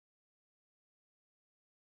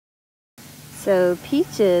So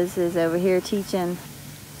Peaches is over here teaching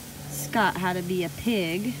Scott how to be a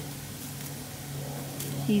pig.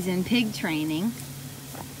 He's in pig training.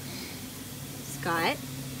 Scott?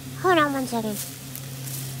 Hold on 1 second.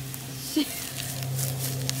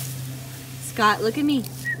 Scott, look at me.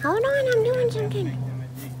 Hold on, I'm doing something.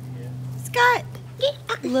 Scott,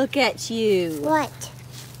 look at you. What?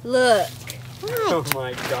 Look. What? Oh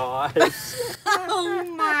my gosh. Oh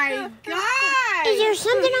my God. Is there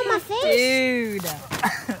something on my face? Dude.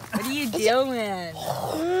 What are you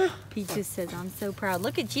doing? Peaches says, I'm so proud.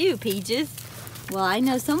 Look at you, Peaches. Well, I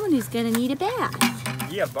know someone who's going to need a bath.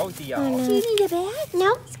 Yeah, both of y'all. Do you need a bath?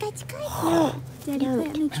 No, Scott. No. Daddy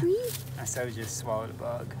plant in a tree? I so just swallowed a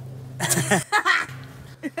bug.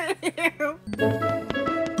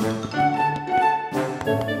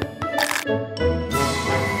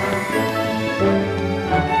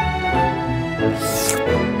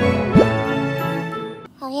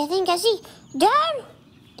 Okay, I think I see. Dad?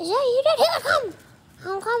 Is that you, Dad? Here I come.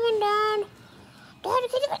 I'm coming, Dad. Dad,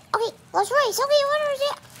 can you... Okay, let's race. Okay, what is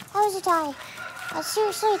it? That was a tie. That's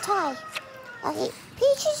seriously a tie. Okay,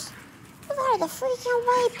 Peaches? Get out of the freaking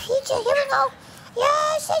way, Peaches. Here we go.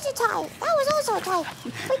 Yes, it's a tie. That was also a tie.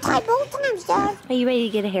 We tied both times, Dad. Are you ready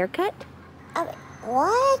to get a haircut?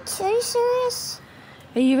 What? Are you serious?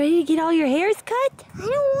 Are you ready to get all your hairs cut? I don't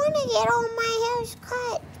want to get all my hairs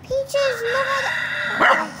cut. Peaches, look at that. What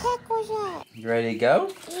the heck was that? You ready to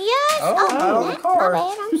go? Yes. Oh, out of the car. My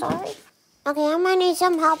bad, I'm sorry. Okay, I might need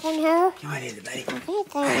some help in here. Come on, it, buddy. Okay,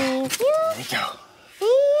 thank you. There you go. And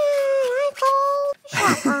I go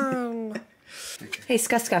shotgun. Hey,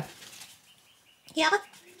 Scott. Yeah?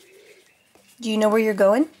 Do you know where you're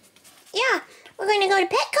going? Yeah, we're going to go to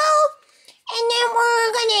Petco, and then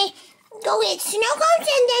we're going to go get snow cones,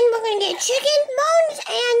 and then we're going to get chicken bones,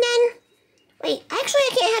 and then... Wait, actually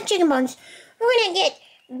I can't have chicken bones. We're going to get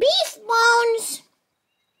beef bones,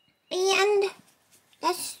 and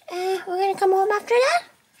that's, we're going to come home after that.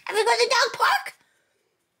 Have we go to the dog park?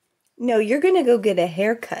 No, you're going to go get a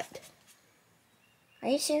haircut. Are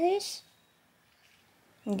you serious?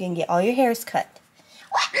 You're going to get all your hairs cut.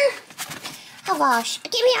 What? Oh gosh,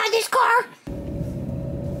 get me out of this car.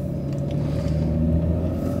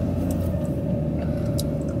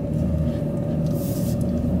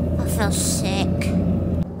 I feel sick.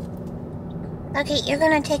 Okay, you're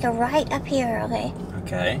gonna take a right up here, okay?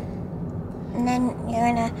 Okay. And then you're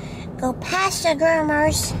gonna go past the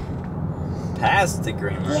groomers. Past the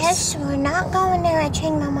groomers? Yes, we're not going there. I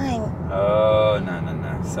changed my mind. Oh, no.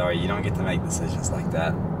 Sorry, you don't get to make decisions like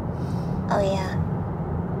that. Oh, yeah.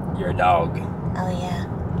 You're a dog. Oh, yeah.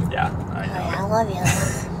 Yeah, I Oh, know. yeah, I love you.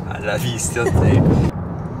 I love you still too.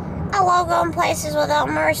 I love going places without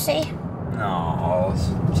Mercy. No,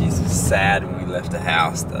 she's sad when we left the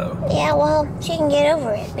house, though. Yeah, well, she can get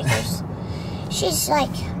over it because she's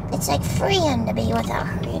like, it's like freeing to be without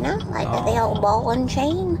her, you know? Like with the old ball and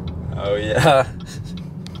chain. Oh, yeah.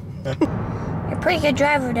 You're a pretty good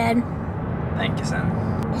driver, Dad. Thank you, son.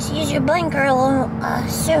 Just use your blinker a little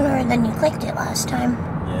sooner than you clicked it last time.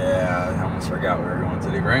 Yeah, I almost forgot we were going to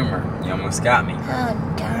the groomer. You almost got me.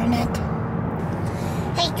 Oh, darn it.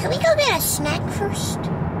 Hey, can we go get a snack first?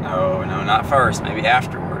 No, not first. Maybe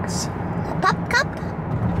afterwards. A pop cup?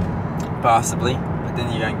 Possibly. But then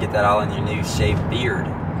you're going to get that all in your new shaved beard.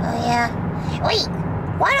 Oh, yeah. Wait,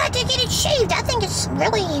 why not to get it shaved? I think it's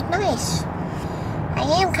really nice. I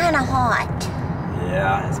am kind of hot.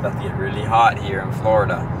 Yeah, it's about to get really hot here in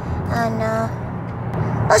Florida. Oh, no.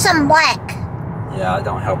 Oh, some black. Yeah, it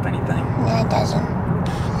don't help anything. No, it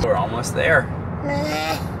doesn't. We're almost there.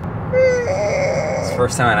 It's the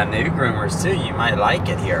first time at a new groomers, too. You might like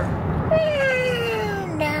it here.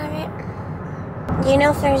 Doubt it. Do you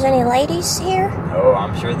know if there's any ladies here? Oh,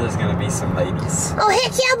 I'm sure there's going to be some ladies. Oh,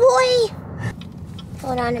 heck yeah, boy!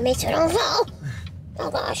 Hold on to me so I don't fall. Oh,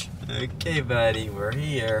 gosh. Okay, buddy, we're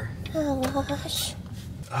here. Oh, gosh.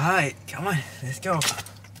 All right, come on, let's go.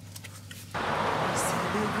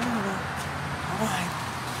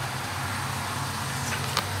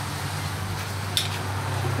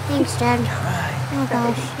 Thanks, Dad. All right. Oh,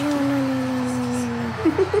 gosh.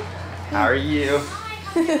 No. How are you?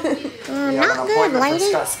 Not good,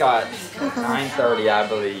 lady. Scott. 9:30, I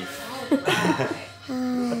believe.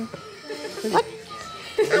 What?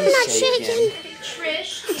 I'm not shaking.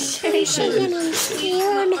 Trish, I'm shaking. I'm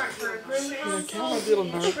scared.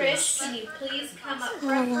 Trish, can you please come up Oh,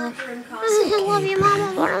 front gosh. for room I love you, Mama,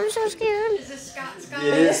 but I'm so scared. Is this Scott?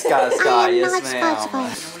 It is Scott. I am Yes, not ma'am. Scott.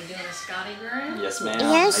 Are we doing a Scotty groom? Yes, ma'am.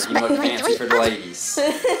 Yes, Make you but look wait, fancy wait, for the ladies.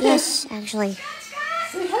 Yes, actually.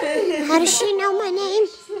 How does she know my name?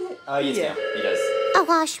 Oh, yes, ma'am. He does. Oh,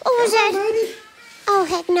 gosh. What was that? Oh,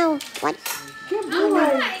 heck no. What?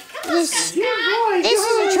 This is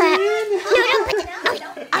a trap. No, don't put it.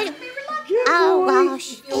 Oh gosh,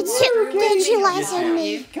 did she lasso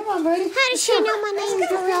me? Come on, buddy. How does she know my name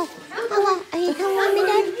for real? Oh, are you coming with me,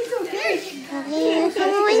 Dad? Okay, you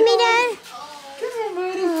coming with me, Dad? Oh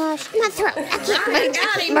gosh, my throat. I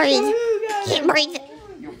can't breathe.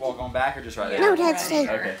 You walk on back or just right there? No, Dad, stay.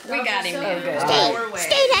 Okay. We got him.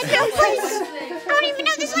 Stay, Dad. No, please. I don't even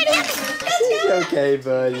know this lady happened. It's okay,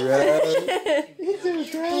 buddy, right? It's Don't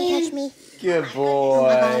okay. touch me. Good boy.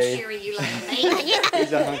 Sherry, you like me?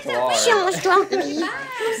 He's a hunk of She almost dropped me.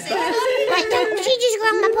 Right, don't, she just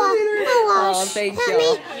grabbed my paw. Oh gosh. thank Help me.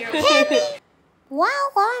 Help me.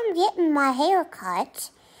 While I'm getting my hair cut,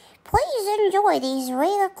 please enjoy these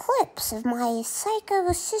rare clips of my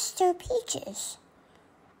psycho sister Peaches.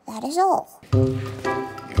 That is all. Oh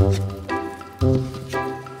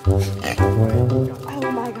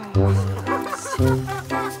my gosh.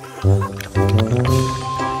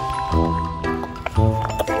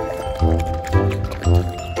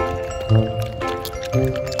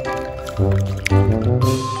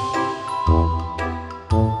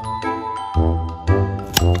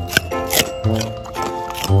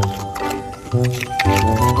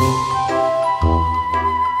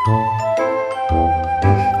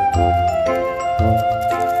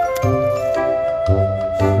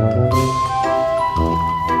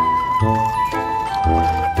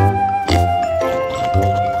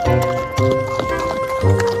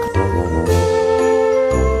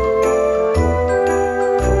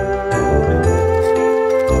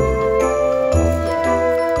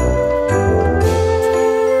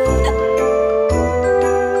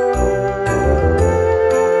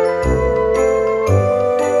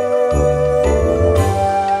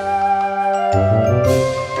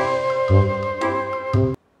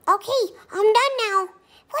 Okay, I'm done now.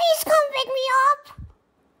 Please come pick me up.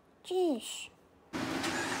 Jeez.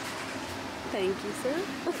 Thank you, sir.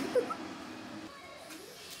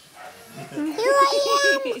 Here I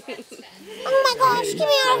am. Oh my gosh, get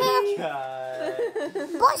me out of here.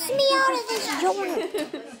 Bust me out of this joint.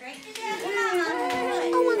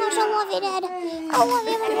 Oh my gosh, I love you, Dad. I love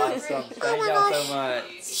you, Mama. Thank Oh my y'all gosh. so much.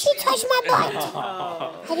 She touched my butt.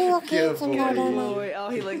 I do look handsome now, don't I? Boy, oh,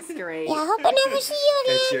 he looks great. Yeah, I hope I never see you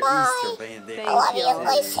That's again. your Bye. Easter bandit. I love you.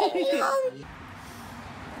 Please send me home.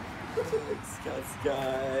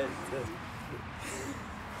 Scott.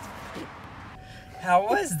 How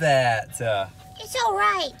was that? It's all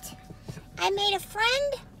right. I made a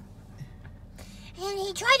friend, and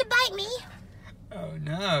he tried to bite me. Oh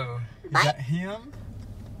no. Is Bye. that him?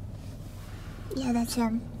 Yeah, that's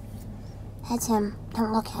him. That's him.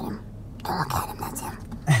 Don't look at him. Don't look at him. That's him.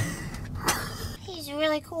 He's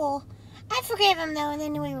really cool. I forgave him though, and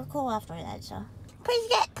then we were cool after that. So please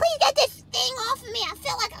get this thing off of me. I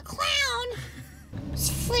feel like a clown. It's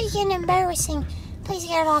freaking embarrassing. Please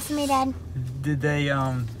get it off of me, Dad. Did they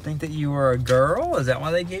think that you were a girl? Is that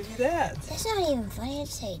why they gave you that? That's not even funny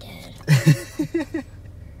to say, Dad.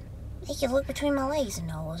 They could look between my legs and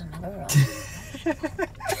know it wasn't a girl.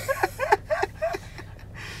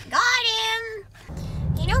 Got him!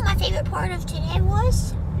 You know what my favorite part of today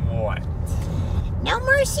was? What? No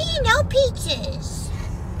mercy, no peaches.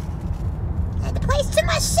 I had the place to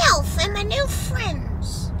myself and my new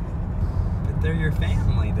friends. But they're your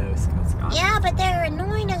family though, Scott. Yeah, but they're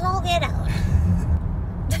annoying as all get out.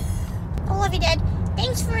 I love you, Dad.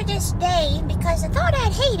 Thanks for this day, because I thought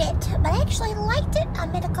I'd hate it, but I actually liked it. I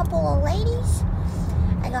met a couple of ladies.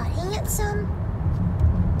 I got handsome.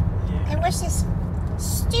 I wish this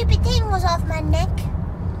stupid thing was off my neck.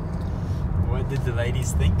 What did the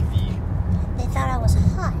ladies think of you? They thought I was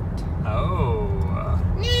hot. Oh.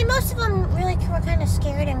 Nah, most of them really were kind of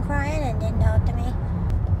scared and crying and didn't talk to me.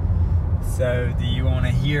 So, do you want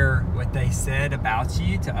to hear what they said about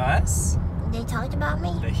you to us? They talked about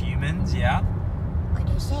me? The humans, yeah? What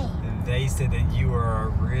did they say? They said that you were a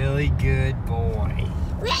really good boy.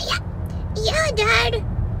 Yeah, Dad.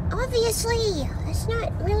 Obviously, that's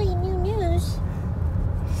not really new news.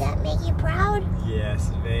 Does that make you proud?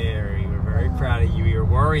 Yes, very. We're very proud of you. We were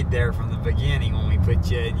worried there from the beginning when we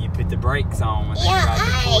put you and you put the brakes on when they tried to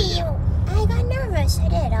pull you. I got nervous. I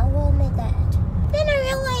did. I will admit that. Then I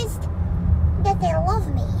realized that they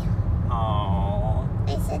love me. Aww.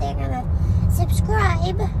 They said they're gonna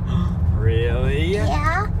subscribe. Really?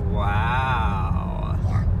 Yeah. Wow.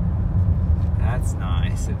 Yeah. That's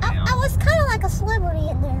nice of them. I was kind of like a celebrity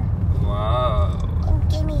in there. Whoa.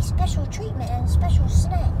 And gave me special treatment and special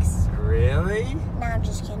snacks. Really? No, I'm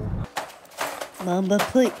just kidding. Mama,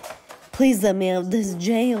 please let me out of this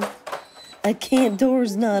jail. I can't.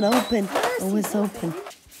 Door's not open. Oh, it's open.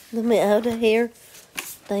 Let me out of here.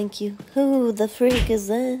 Thank you. Who the freak is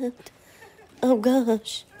that? Oh,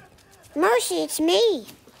 gosh. Mercy, it's me.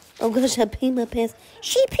 Oh, gosh, I peed my pants.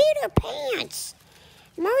 She peed her pants.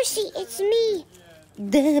 Mercy, it's me.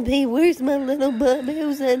 Debbie, where's my little bubby?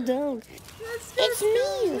 Who's that dog? It's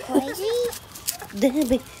me, you crazy.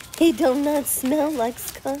 Debbie, he do not smell like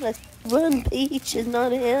Scott. Run, Peach, is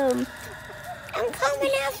not him. I'm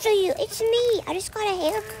coming after you. It's me. I just got a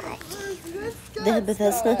haircut. Debbie,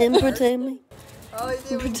 that's not him. Pretend me.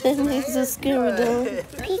 Pretend me he's a scary dog.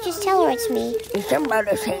 Pete, just tell her it's me.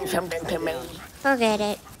 Somebody saying something to me. Forget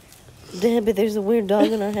it. Debbie, there's a weird dog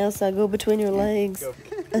in our house. I go between your legs.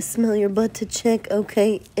 I smell your butt to check.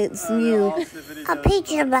 Okay, it's you. Oh,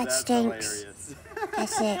 Pete, your butt stinks.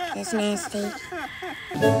 That's it. It's nasty.